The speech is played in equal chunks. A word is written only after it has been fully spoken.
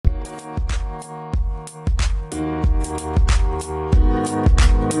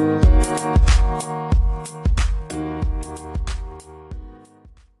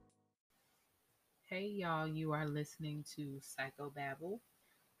You are listening to Psycho Babble.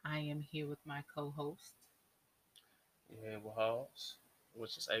 I am here with my co host, Yeah, House,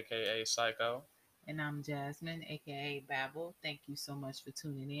 which is AKA Psycho. and I'm Jasmine, aka Babble. Thank you so much for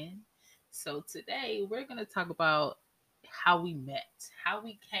tuning in. So, today we're going to talk about how we met, how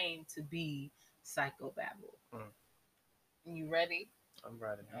we came to be Psycho Babble. Mm, You ready? I'm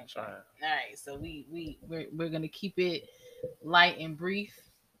ready. I'm Okay. trying. All right. So, we're going to keep it light and brief.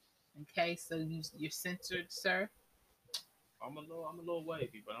 Okay. So, you're censored, sir. I'm a little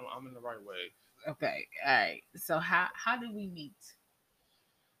wavy, but I'm in the right wave. Okay. All right. So, how did we meet?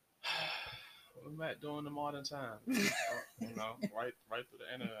 We met during the modern times. Right through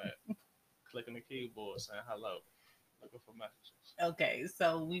the internet, clicking the keyboard, saying hello, looking for messages. Okay,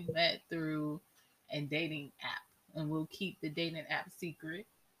 so we met through a dating app, and we'll keep the dating app secret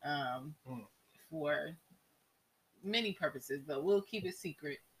um, Mm, for many purposes, but we'll keep it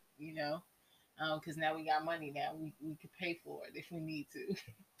secret, you know, because now we got money. Now we could pay for it if we need to.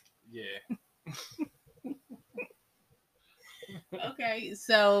 yeah. Okay,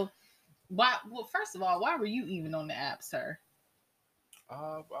 so why? Well, first of all, why were you even on the app, sir?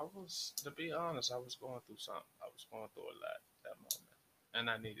 To be honest, I was going through something. I was going through a lot at that moment, and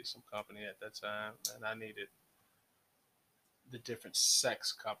I needed some company at that time, and I needed the different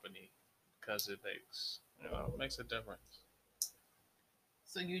sex company because it makes a difference.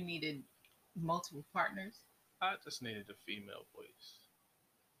 So you needed multiple partners. I just needed a female voice.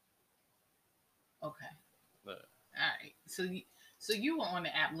 Okay, Look, all right. So you were on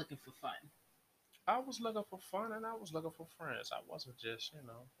the app looking for fun. I was looking for fun and I was looking for friends. I wasn't just,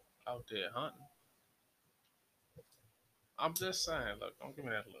 out there hunting. I'm just saying, look, don't give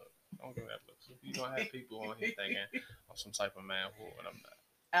me that look. Don't give me that look. So you don't have people on here thinking I'm some type of man who, and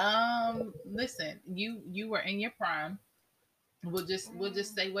I'm Listen, you were in your prime. We'll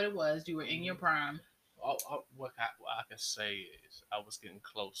just say what it was. You were in your not. prime. What I can say is I was getting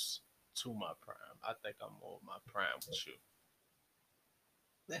close to my prime. I think I'm more of my prime with you.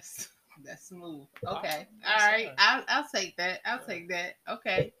 That's that's smooth. I'm Okay, all just right. saying. I'll take that. I'll Yeah. take that.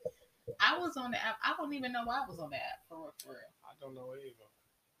 Okay. I was on the app. I don't even know why I was on the app for real. For real. I don't know either.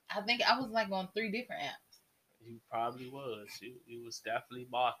 I think I was like on three different apps. You probably was. You was definitely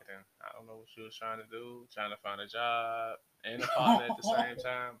marketing. I don't know what you was trying to do, trying to find a job and a partner at the same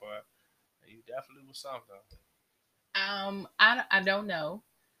time, but you definitely was something. I don't know.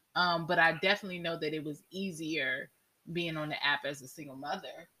 But I definitely know that it was easier being on the app as a single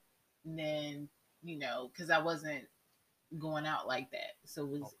mother than because I wasn't going out like that.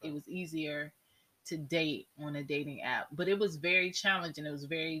 So it Okay. was easier to date on a dating app, but it was very challenging. It was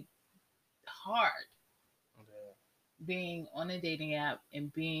very hard Yeah. being on a dating app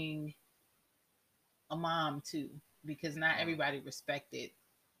and being a mom too, because not Mm. everybody respected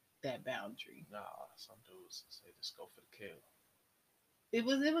that boundary. Nah, some dudes say just go for the kill. It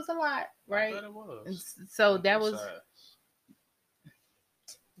was a lot, I right? bet it And was. so On that both was sides.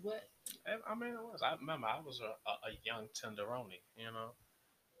 what. I mean, it was. I remember I was a young tenderoni,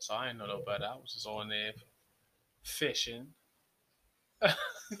 so I didn't know no better. I was just on there fishing. I'm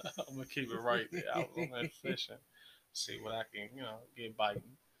gonna keep it right there. I was on there fishing, see what I can, get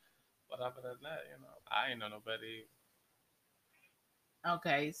biting. But other than that, I ain't know no better.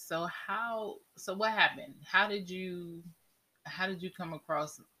 Okay, so so what happened? How did you come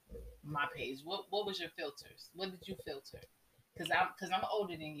across my page? What was your filters? What did you filter? Because I'm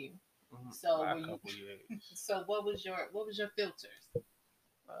older than you. So By a were you? couple years. So what was your filters?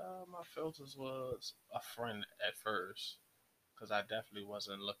 My filters was a friend at first, because I definitely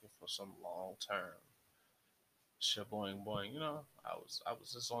wasn't looking for some long term shaboing boing. I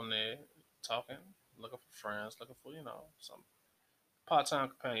was just on there talking, looking for friends, looking for some part time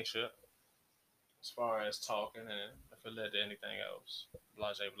companionship as far as talking, and if it led to anything else,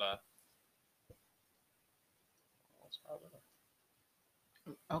 blah blah blah. That's probably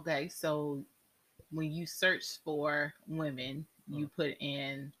it. Okay, so when you search for women, you Mm. put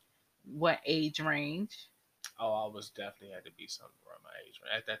in what age range? Oh, I was definitely had to be something around my age.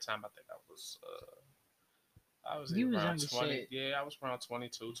 At that time, I think I was You was around young as 20. shit. Yeah, I was around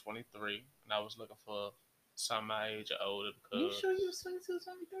 22, 23, and I was looking for some my age or older You sure you because, was 22,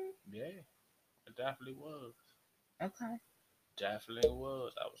 23? yeah, it definitely was. Okay. Definitely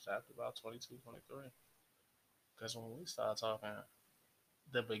was. I was definitely about 22, 23. Because when we started talking,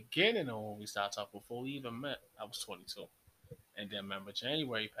 the beginning of when we started talking, before we even met, I was 22. And then remember,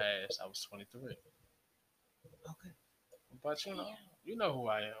 January passed, I was 23. Okay. But you know who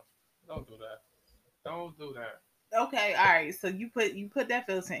I am. Don't do that. Don't do that. Okay, all right. So you put that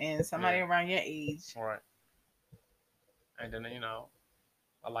filter in somebody Yeah, around your age. all right. And then,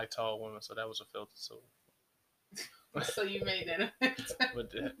 I like tall women, so that was a filter too. So you made that up.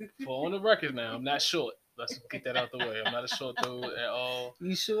 But for on the record now, I'm not short. Let's get that out the way. I'm not a short dude at all.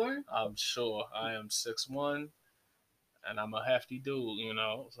 You sure? I'm sure I am 6'1", and I'm a hefty dude,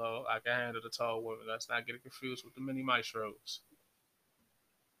 so I can handle the tall women. Let's not get it confused with the mini maestros.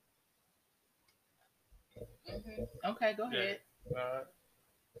 Okay, go Yeah. ahead. Uh,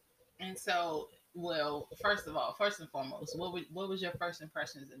 And so, well, first of all, first and foremost, what was your first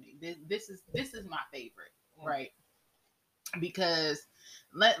impressions of me? This is my favorite, right? Because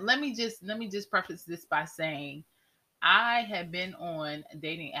let me just preface this by saying I had been on a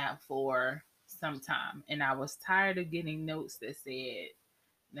dating app for some time, and I was tired of getting notes that said,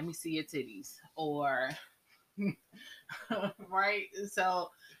 "Let me see your titties," or right.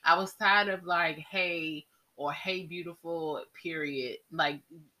 So I was tired of like, "Hey," or "Hey, beautiful," period. Like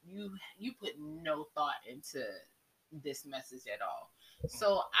you put no thought into this message at all.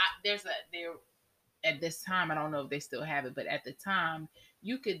 So there at this time, I don't know if they still have it, but at the time,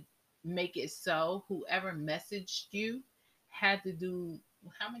 you could make it so whoever messaged you had to do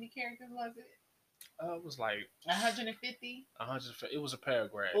how many characters was it? it was like 150. 100. It was a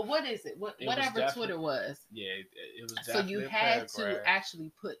paragraph. Well, what is it? Whatever Twitter was. Yeah, it was So you definitely a had to paragraph.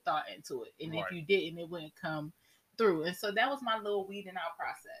 actually put thought into it, and Right. if you didn't, it wouldn't come through. And so that was my little weeding out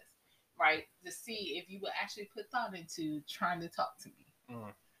process, right? To see if you would actually put thought into trying to talk to me.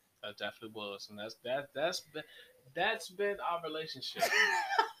 That definitely was, and that's been our relationship.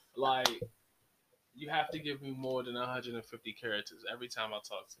 Like, you have to give me more than 150 characters every time I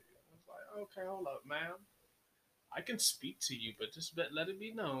talk to you. I was like, okay, hold up, ma'am. I can speak to you, but just let it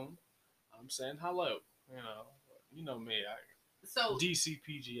be known I'm saying hello. You know me. So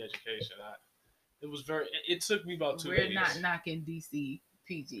DCPG education. It was very. It took me about 2 we're days. not knocking DC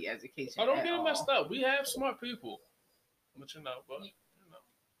PG education. I don't at get it all. messed up. We have smart people, but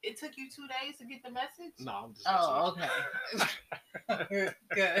It took you 2 days to get the message? No, I'm just. Oh, okay.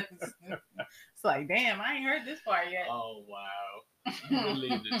 Good. It's like, damn, I ain't heard this part yet. Oh wow, you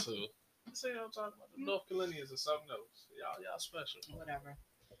believed it too. See what I'm talking about? The North Carolinians or something else. Y'all special. Whatever.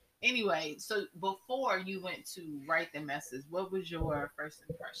 Anyway, so before you went to write the message, what was your first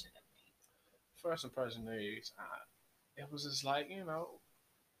impression of me? First impression is, it was just like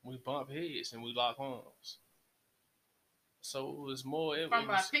we bump heads and we lock arms. So it was more. From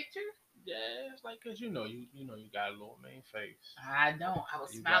my picture? Yeah, it's like, cause you got a little mean face. I don't. I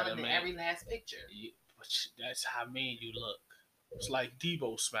was smiling in every last picture. Yeah, but that's how mean you look. It's like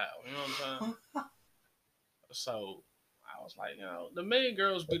Debo smile. You know what I'm saying? So I was like, the main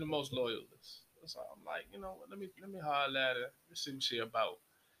girls be the most loyalist. So I'm like, let me holler at her. Let's see what she about.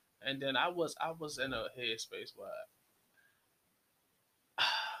 And then I was in a headspace where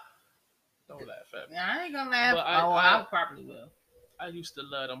don't laugh at me. I ain't gonna laugh. I probably will. I used to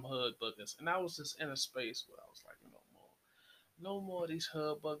love them hood buggers, and I was just in a space where I was like, no more of these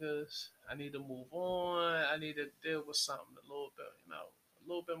hood buggers. I need to move on. I need to deal with something a little bit, a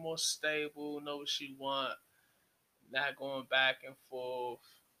little bit more stable. Know what she want. Not going back and forth,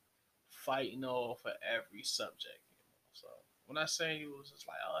 fighting over every subject. So when I say you, it was just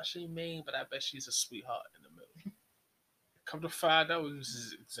like, oh, she mean, but I bet she's a sweetheart in the middle. Come to find out, it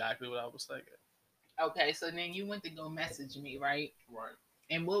was exactly what I was thinking. Okay, so then you went to go message me, right? Right.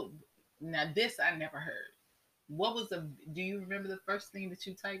 And now this I never heard. What was do you remember the first thing that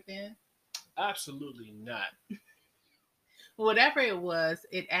you typed in? Absolutely not. Whatever it was,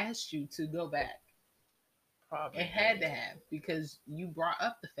 it asked you to go back. Probably. It had to have, because you brought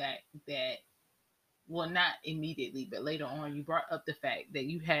up the fact that, well, not immediately, but later on, you brought up the fact that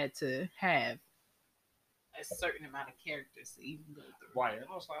you had to have a certain amount of characters to even go through. Right. And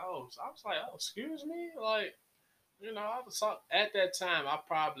I was like, oh, excuse me? Like, at that time, I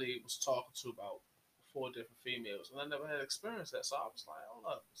probably was talking to about 4 different females, and I never had experienced that. So I was like, hold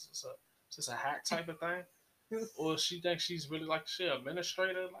up, is this a hack type of thing? Or she thinks she's really like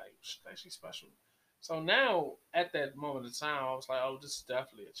administrator? Like, she thinks she's special. So now, at that moment in time, I was like, oh, this is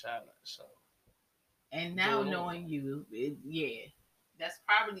definitely a challenge. So, and now knowing you, yeah, that's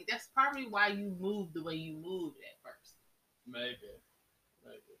probably why you moved the way you moved at first. Maybe.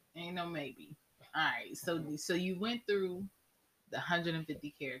 Ain't no maybe. All right, so you went through the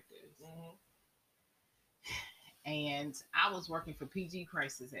 150 characters, and I was working for PG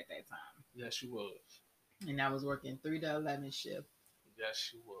Crisis at that time. Yes, you was. And I was working 3 to 11 shift.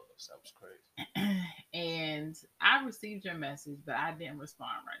 Yes, you was. That was crazy. And I received your message, but I didn't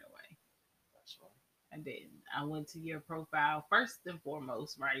respond right away. That's right. I didn't. I went to your profile first and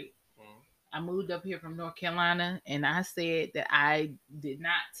foremost, right? I moved up here from North Carolina, and I said that I did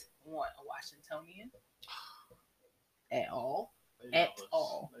not want a Washingtonian at all. They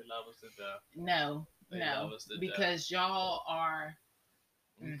love us to death. No, think that No, was the because y'all are.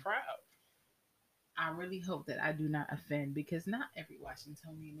 devil. I'm proud. I really hope that I do not offend because not every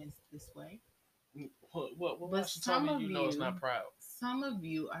Washingtonian is this way. What But some Washingtonian of you know is not proud? some of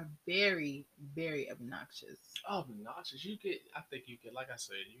you are very, very obnoxious. Obnoxious. You get. I think you get. Like I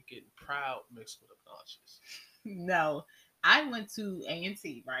said, you get proud mixed with obnoxious. No, I went to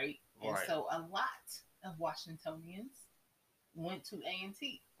A&T, right? And Right. so a lot of Washingtonians went to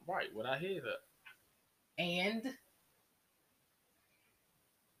A&T. Right. What I hear that. And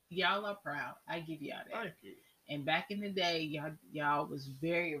y'all are proud. I give y'all that. Thank you. And back in the day, y'all was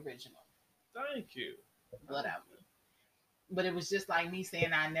very original. Thank you. Whatever. But it was just like me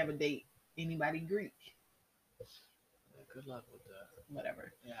saying I never date anybody Greek. Good luck with that.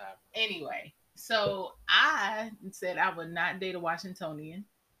 Whatever. Yeah. Anyway, so I said I would not date a Washingtonian.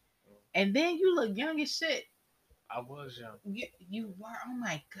 And then you look young as shit. I was young. You were, oh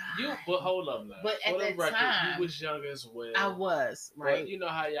my God. But hold up now. But at that time, you was young as well. I was, right? But you know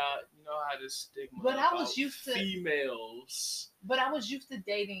how this stigma. But I was used to females. But I was used to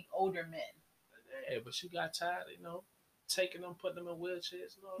dating older men. Yeah, but you got tired, taking them, putting them in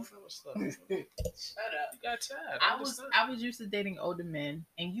wheelchairs and all that kind of stuff. Shut up. You got tired. I was used to dating older men,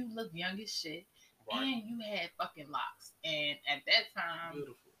 and you look young as shit, right. And you had fucking locks, and at that time,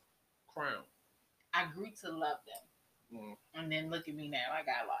 beautiful crown. I grew to love them, and then look at me now. I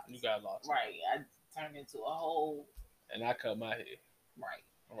got locks. You got locks, right? I turned into a whole. And I cut my hair. Right.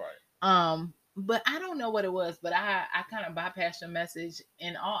 But I don't know what it was, but I kind of bypassed your message.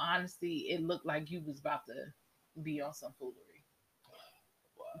 In all honesty, it looked like you was about to be on some foolery.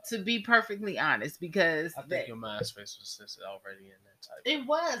 Wow. To be perfectly honest, because I think your MySpace was just already in that type. It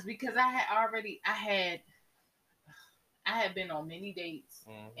was because I had been on many dates,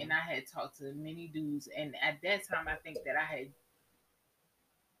 and I had talked to many dudes, and at that time I think that I had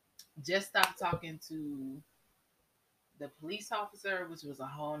just stopped talking to the police officer, which was a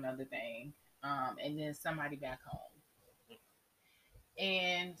whole nother thing. And then somebody back home.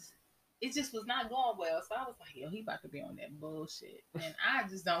 And it just was not going well. So I was like, yo, he about to be on that bullshit. And I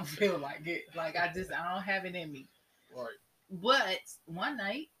just don't feel like it. Like, I don't have it in me. Right. But one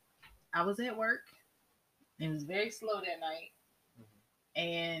night, I was at work. It was very slow that night.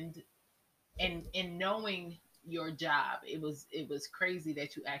 And in knowing your job, it was crazy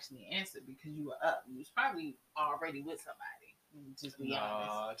that you actually answered because you were up. You was probably already with somebody. Just be honest.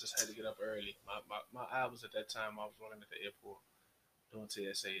 I just had to get up early. My hours at that time, I was running at the airport doing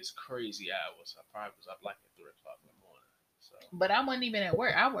TSA. It's crazy hours. I probably was up like at 3 o'clock in the morning. So. But I wasn't even at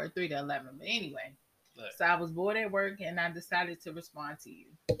work. I worked 3 to 11. But anyway, so I was bored at work, and I decided to respond to you.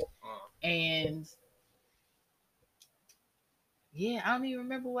 And yeah, I don't even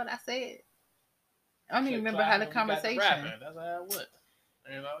remember what I said. I don't even remember how the conversation. That's how it went.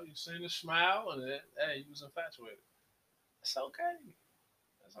 You seen the smile, and then, hey, you was infatuated. It's okay.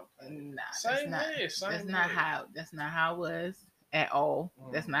 That's okay. Nah, Same way. That's not how it was at all.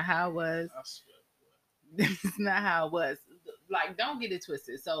 That's not how it was. I swear. That's not how it was. Like, don't get it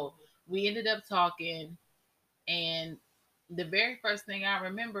twisted. So we ended up talking, and the very first thing I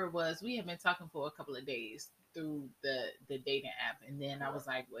remember was we had been talking for a couple of days through the dating app, and then I was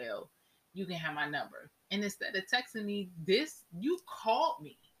like, well, you can have my number. And instead of texting me this, you called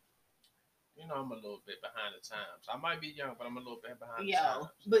me. I'm a little bit behind the times. I might be young, but I'm a little bit behind the times.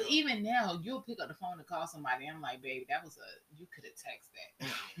 But even now, you'll pick up the phone to call somebody. I'm like, babe, you could have texted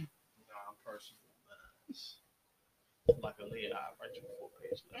that. No, I'm personal. Like a lead, I write you a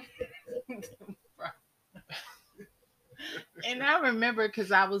 4-page letter. And I remember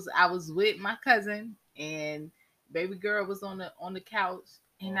because I was with my cousin, and baby girl was on the couch,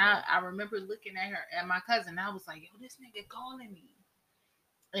 and I remember looking at my cousin. I was like, yo, this nigga calling me.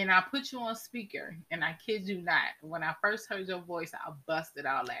 And I put you on speaker, and I kid you not, when I first heard your voice, I busted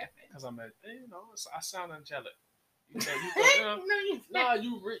out laughing. Because I sound angelic. You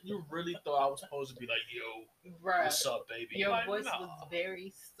really thought I was supposed to be like, yo, bruh, what's up, baby? Your voice was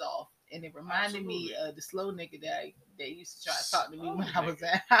very soft, and it reminded me of the slow nigga that used to try to talk to me when I was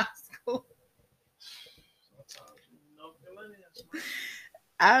at high school.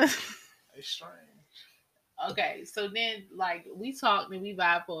 Sometimes, it's strange. Okay, so then, like, we talked and we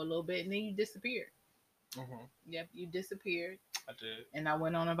vibed for a little bit, and then you disappeared. Yep, you disappeared. I did. And I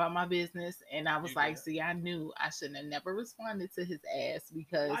went on about my business, and I was see, I knew I shouldn't have never responded to his ass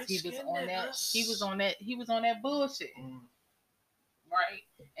because he was on that bullshit. Right?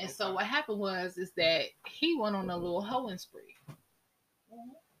 And so what happened was that he went on a little hoeing spree.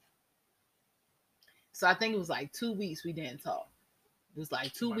 So I think it was like 2 weeks we didn't talk. It was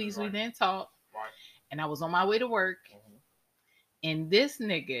like 2 weeks we didn't talk. Right. And I was on my way to work, and this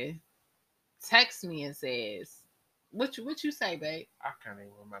nigga texts me and says, what you say, babe? I can't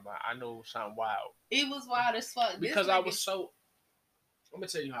even remember. I know it was something wild It was wild as fuck. because I was so. Let me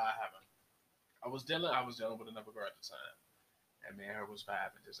tell you how it happened. I was dealing with another girl at the time, and me and her was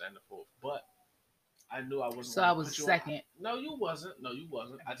vibing, just end the forth. But I knew I wasn't So going I to was put you second. on. No, you wasn't. No, you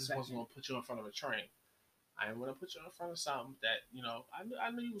wasn't. I just Second. wasn't going to put you in front of a train. I didn't want to put you in front of something that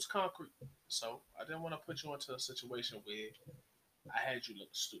I knew you was concrete. So I didn't want to put you into a situation where I had you look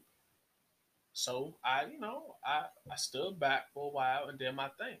stupid. So I stood back for a while and did my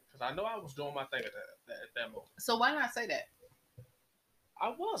thing because I know I was doing my thing at that moment. So why not say that?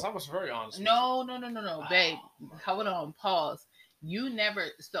 I was very honest. No, babe. Hold on, pause. You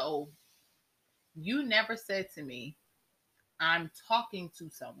never said to me, I'm talking to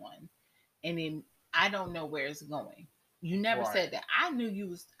someone and then I don't know where it's going. You never Right. said that. I knew you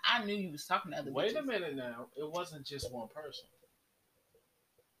was talking to other Wait a bitches. minute now. It wasn't just one person.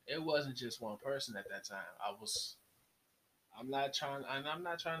 It wasn't just one person at that time. I'm not trying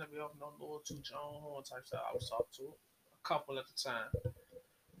to be off no little two John Horn type stuff. I was talking to a couple at the time,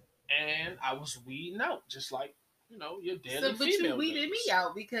 and I was weeding out, just like your daily But female. you weeded me does.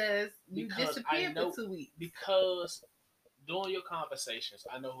 out because you Because disappeared for 2 weeks. Because during your conversations,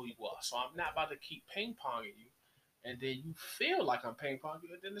 I know who you are, so I'm not about to keep ping ponging you, and then you feel like I'm ping ponging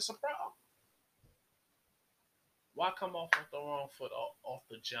you, and then it's a problem. Why come off with the wrong foot off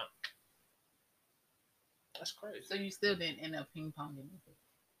the jump? That's crazy. So you still didn't end up ping ponging me.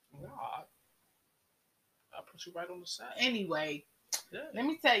 No, I put you right on the side. Anyway, yeah. Let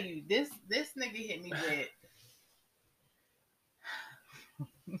me tell you, this nigga hit me with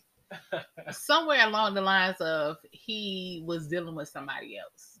somewhere along the lines of he was dealing with somebody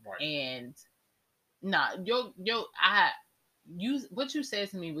else, right. And what you said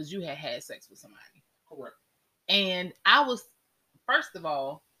to me was you had sex with somebody, correct? And I was, first of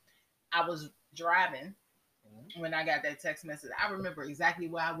all, I was driving when I got that text message. I remember exactly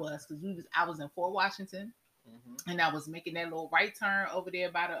where I was because I was in Fort Washington, and I was making that little right turn over there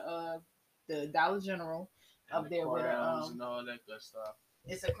by the Dollar General and up there with and all that good stuff.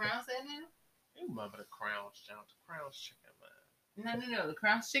 It's a Crown's there now. You remember the Crown's, John? The Crown's Chicken, man. No. The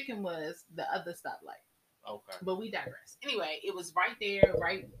Crown's Chicken was the other stoplight. Okay. But we digress. Anyway, it was right there,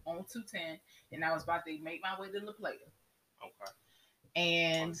 right on 210, and I was about to make my way to La Plata. Okay.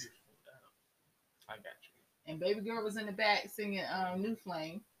 And I got you. And baby girl was in the back singing New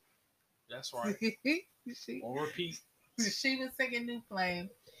Flame. That's right. On repeat. She was singing New Flame.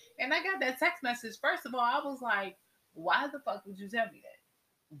 And I got that text message. First of all, I was like, why the fuck would you tell me that?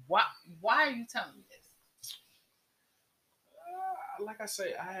 Why are you telling me this? Like I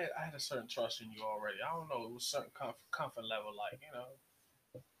say, I had a certain trust in you already. I don't know. It was a certain comfort level. Like,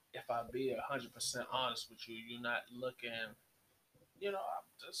 if I be 100% honest with you, you're not looking,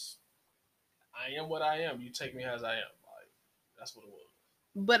 I am what I am. You take me as I am. Like, that's what it was.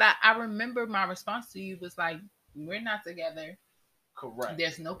 But I remember my response to you was like, we're not together. Correct.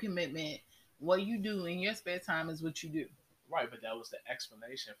 There's no commitment. What you do in your spare time is what you do. Right, but that was the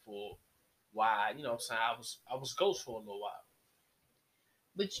explanation for why, I was ghost for a little while.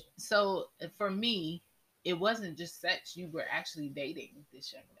 But so for me, it wasn't just sex. You were actually dating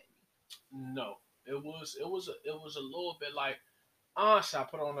this young lady. No, it was a little bit like, should I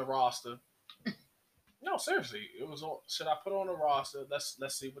put her on the roster? No, seriously, it was on. Should I put her on the roster? Let's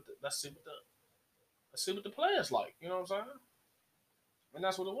see what the players like. You know what I'm saying? And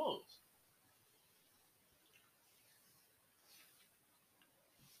that's what it was.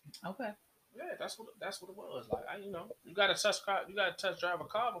 Okay. Yeah, that's what it was. Like, you gotta test drive a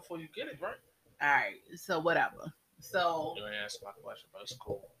car before you get it, right? All right. So whatever. So you ain't answer my question, but it's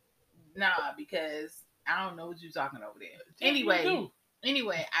cool. Nah, because I don't know what you're talking over there. Anyway,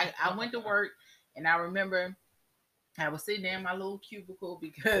 I went to work, and I remember I was sitting there in my little cubicle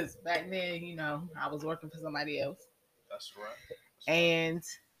because back then, I was working for somebody else. That's right. And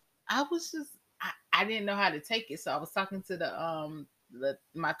I was just I didn't know how to take it, so I was talking to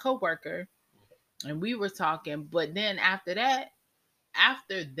my coworker, and we were talking. But then after that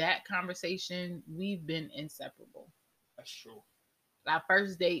conversation, we've been inseparable. That's true. Our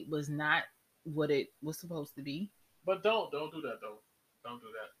first date was not what it was supposed to be. But don't do that though. Don't do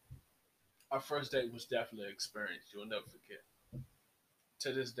that. Our first date was definitely an experience you'll never forget.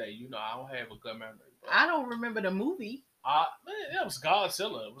 To this day, I don't have a good memory. Bro. I don't remember the movie. It was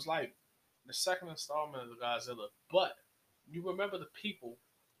Godzilla. It was like the second installment of Godzilla. But you remember the people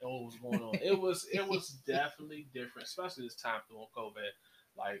and what was going on. It was definitely different, especially this time during COVID.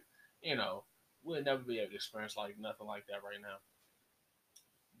 Like, we'll never be able to experience like nothing like that right now.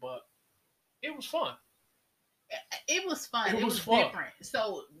 But it was fun. It was fun. It It was was fun. different.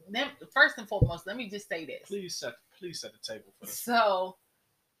 So first and foremost, let me just say this. Please set the table for this. So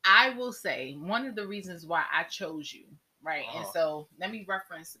I will say one of the reasons why I chose you, right? And Uh-huh. so let me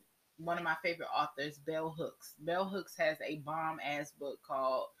reference one of my favorite authors, Bell Hooks. Bell Hooks has a bomb ass book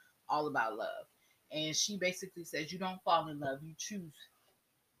called All About Love. And she basically says you don't fall in love, you choose,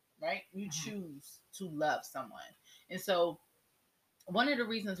 right? You choose to love someone. And so one of the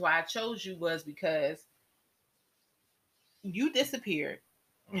reasons why I chose you was because you disappeared.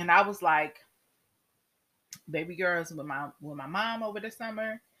 And I was like, baby girls with my mom over the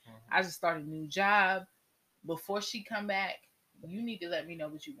summer. I just started a new job. Before she come back, you need to let me know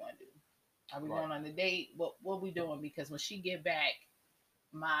what you want to do. Are we Right. going on a date? What we doing? Because when she get back,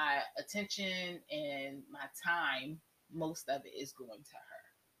 my attention and my time, most of it is going to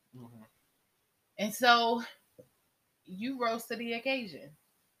her. Mm-hmm. And so you rose to the occasion.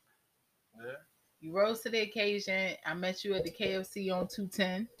 Yeah. You rose to the occasion. I met you at the KFC on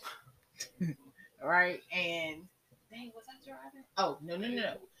 210. Right? And dang, was I driving? Oh, no.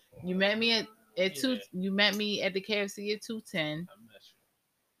 You met me at two. Yeah. You met me at the KFC at 210. I met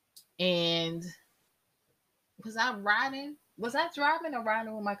you. And was I riding? Was I driving or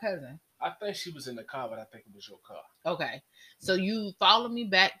riding with my cousin? I think she was in the car, but I think it was your car. Okay. So you followed me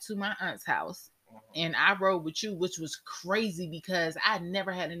back to my aunt's house and I rode with you, which was crazy because I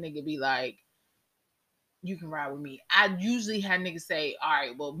never had a nigga be like, you can ride with me. I usually had niggas say, all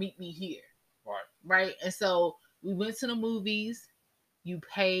right, well, meet me here. Right. Right. And so we went to the movies. You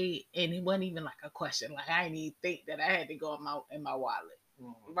paid, and it wasn't even like a question. Like I didn't even think that I had to go in my wallet.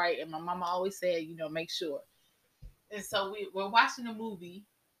 Mm-hmm. Right. And my mama always said, make sure. And so we're watching the movie.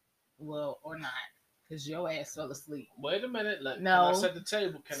 Well, or not, because your ass fell asleep. Wait a minute. No. Can I set the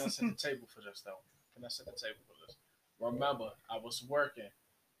table? Can I set the table for this, though? Can I set the table for this? Remember, I was working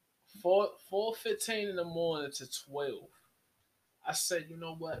 4:15 in the morning to 12. I said, you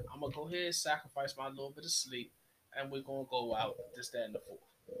know what? I'm going to go ahead and sacrifice my little bit of sleep, and we're going to go out this, that, and the fourth.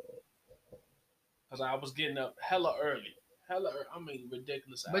 Because I was getting up hella early. I mean,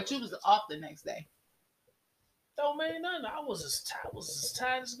 ridiculous hours. But you was off the next day. Don't mean nothing. I was as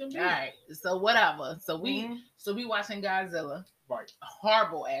tired as gonna be. All right, so whatever. So we watching Godzilla. Right. A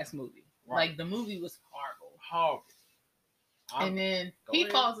horrible ass movie. Right. Like the movie was horrible. Horrible. And then he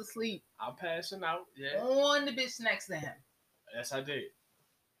falls asleep. I'm passing out. Yeah. On the bitch next to him. Yes, I did.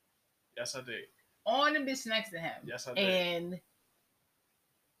 On the bitch next to him. Yes, I did. And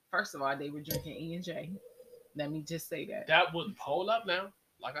first of all, they were drinking E&J. Let me just say that. That would hold up now.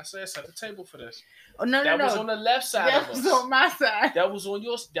 Like I said, set the table for this. Oh no. That was on the left side of us. That was on my side. That was on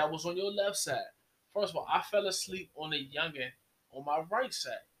your left side. First of all, I fell asleep on the youngin on my right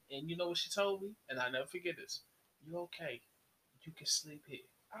side. And you know what she told me? And I never forget this. You okay? You can sleep here.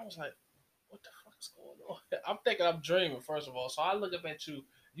 I was like, what the fuck is going on? I'm thinking I'm dreaming, first of all. So I look up at you.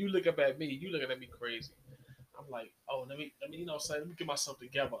 You look up at me. You looking at me crazy. I'm like, oh, let me, let me get myself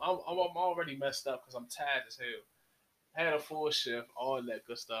together. I'm already messed up because I'm tired as hell. Had a full shift, all that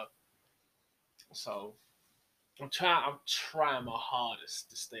good stuff. So I'm trying my hardest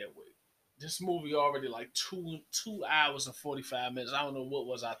to stay awake. This movie already like 2 hours and 45 minutes. I don't know what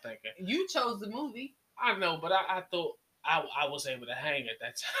was I thinking. You chose the movie. I know, but I thought I was able to hang at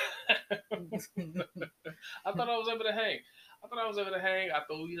that time. I thought I was able to hang. I thought,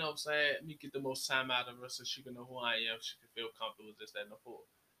 what I'm saying, let me get the most time out of her so she can know who I am. She can feel comfortable with this, that, and the fourth.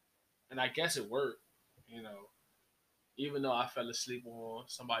 And I guess it worked, Even though I fell asleep on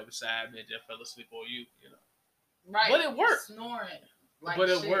somebody beside me and just fell asleep on you, Right. But it worked. Snoring. But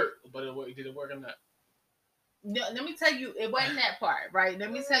it worked. Did it work or not? No, let me tell you, it wasn't that part, right?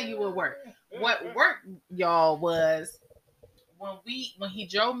 Let me tell you what worked. What worked, y'all, was when he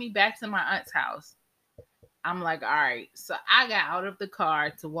drove me back to my aunt's house. I'm like, all right. So I got out of the car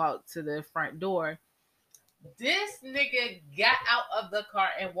to walk to the front door. This nigga got out of the car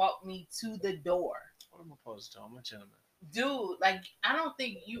and walked me to the door. What am I supposed to do? I'm a gentleman. Dude, like, I don't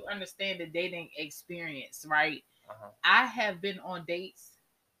think you understand the dating experience, right? Uh-huh. I have been on dates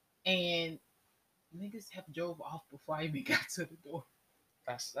and niggas have drove off before I even got to the door.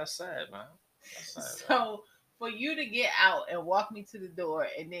 That's sad, man. That's sad, so man. For you to get out and walk me to the door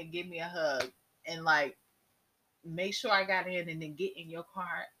and then give me a hug and like make sure I got in and then get in your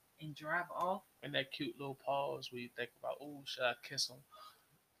car and drive off. And that cute little pause where you think about, oh, should I kiss him?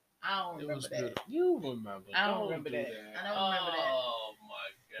 I don't remember that. Beautiful. You remember. I don't remember that. I don't remember that. Oh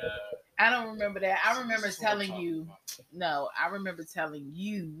my God. I don't remember that. I remember telling you. No, I remember telling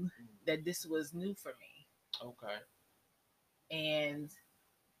you that this was new for me. Okay. And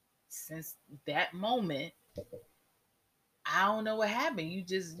since that moment, I don't know what happened.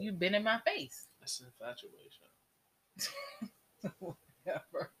 You've been in my face. That's infatuation.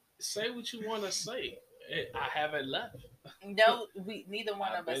 Whatever. Say what you want to say. I haven't left. No, we neither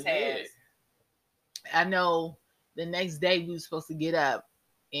one I've of us been here. has. I know the next day we were supposed to get up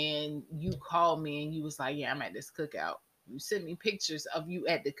and you called me and you was like, yeah, I'm at this cookout. You sent me pictures of you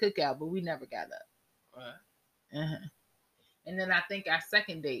at the cookout, but we never got up. Uh-huh. And then I think our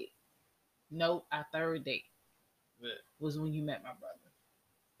second date, no, our third date Yeah. was when you met my brother.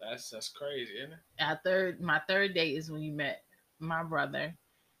 That's crazy, isn't it? My third date is when you met my brother.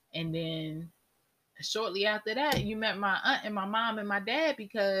 And then shortly after that, you met my aunt and my mom and my dad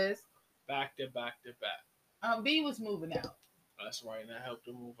because Back to back to back. B was moving out. That's right, and I helped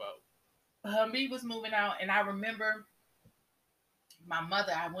her move out. B was moving out, and I remember my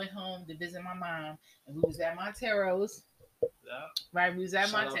mother. I went home to visit my mom, and we was at Montero's. Yeah. Right, we was at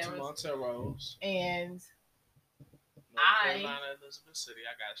Shout Montero's. out to Montero's. And North Carolina, Elizabeth City.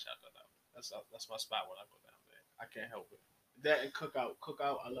 I gotta shout that out. That's my spot when I go down there. I can't help it. That and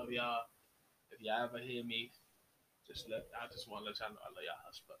cookout. I love y'all. If y'all ever hear me, I just want to let y'all know I love y'all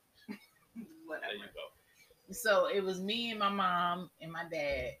husband. There you go. So it was me and my mom and my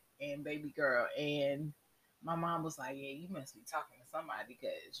dad and baby girl, and my mom was like, "Yeah, you must be talking to somebody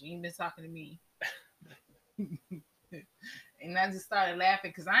because you ain't been talking to me." And I just started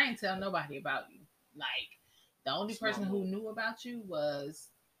laughing because I ain't tell nobody about you. Like the only person who knew about you was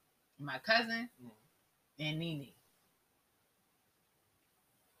my cousin and Nene.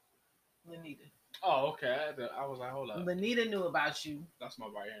 Lanita. Oh, okay. I was like, hold up. Lanita knew about you. That's my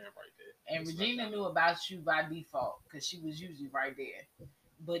right hand right there. And Regina knew about you by default because she was usually right there.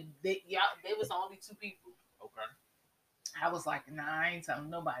 But there was only two people. Okay. I was like, nah, I ain't telling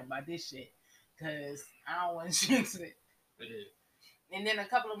nobody about this shit because I don't want to jinx it. Yeah. And then a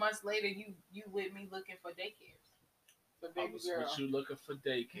couple of months later, you with me looking for daycares for baby I was girl. with you looking for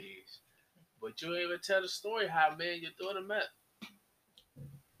daycares, but you ain't even tell the story how me and your daughter met.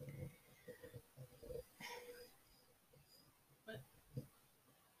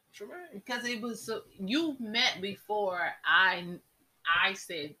 Because it was so you met before I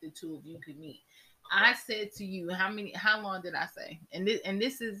said the two of you could meet. I said to you how long did I say? And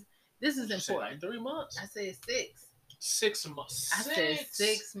this is important. Like 3 months. I said 6. 6 months. I said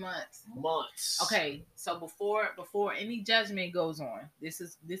 6 months. Months. Okay, so before any judgment goes on, this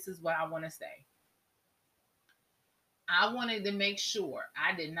is what I want to say. I wanted to make sure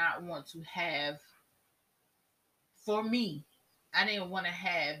I did not want to have, for me, I didn't want to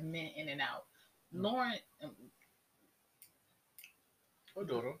have men in and out. Lauren,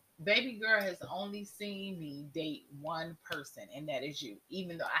 baby girl has only seen me date one person, and that is you,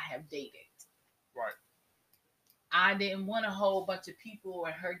 even though I have dated. Right. I didn't want a whole bunch of people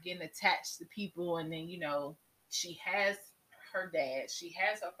and her getting attached to people, and then, she has her dad, she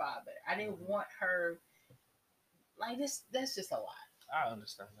has her father. I didn't want her like this. That's just a lot. I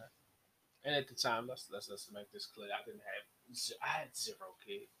understand that. And at the time, let's make this clear. I had 0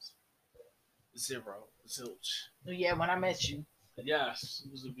 kids. 0. Zilch. Yeah, when I met you. Yes,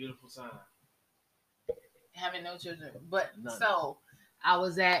 it was a beautiful time. Having no children. But None. So I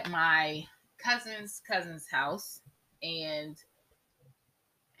was at my cousin's house, and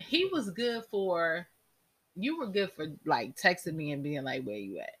he was good for, you were good for like texting me and being like, where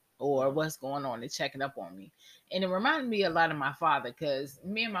you at? Or what's going on, and checking up on me. And it reminded me a lot of my father, because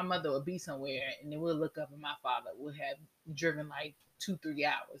me and my mother would be somewhere and then we'll look up and my father would have driven like 2-3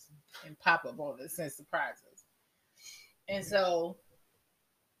 hours and pop up on us and surprise us. And so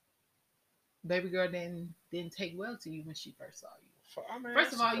baby girl didn't take well to you when she first saw you.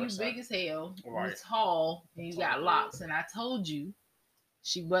 First of all, you big as hell, right. You tall, and you got locks. And I told you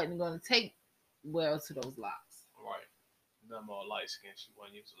she wasn't going to take well to those locks. Right. No more light skin. She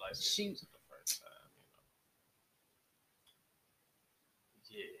wasn't used to light skin the first time,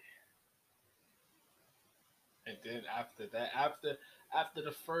 Yeah. And then after that, after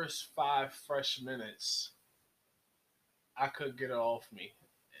the first 5 fresh minutes, I couldn't get her off me.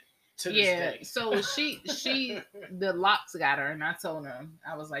 To this day. So she the locks got her, and I told her,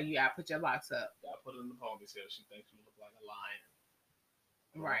 I was like, "Yeah, I put your locks up." I put it in the ponytail. She thinks you look like a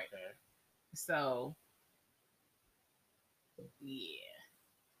lion. Right. Okay. So, yeah.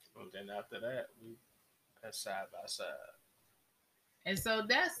 And then after that, we went side by side. And so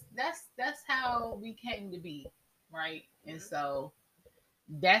that's how we came to be, right? Mm-hmm. And so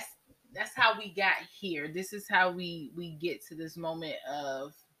that's how we got here. This is how we get to this moment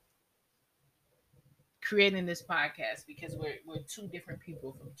of creating this podcast, because we're two different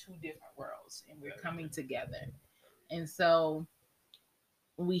people from two different worlds, and we're coming together. And so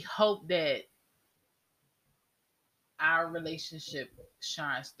we hope that our relationship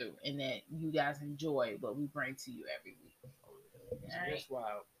shines through and that you guys enjoy what we bring to you every week. So All right. that's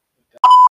why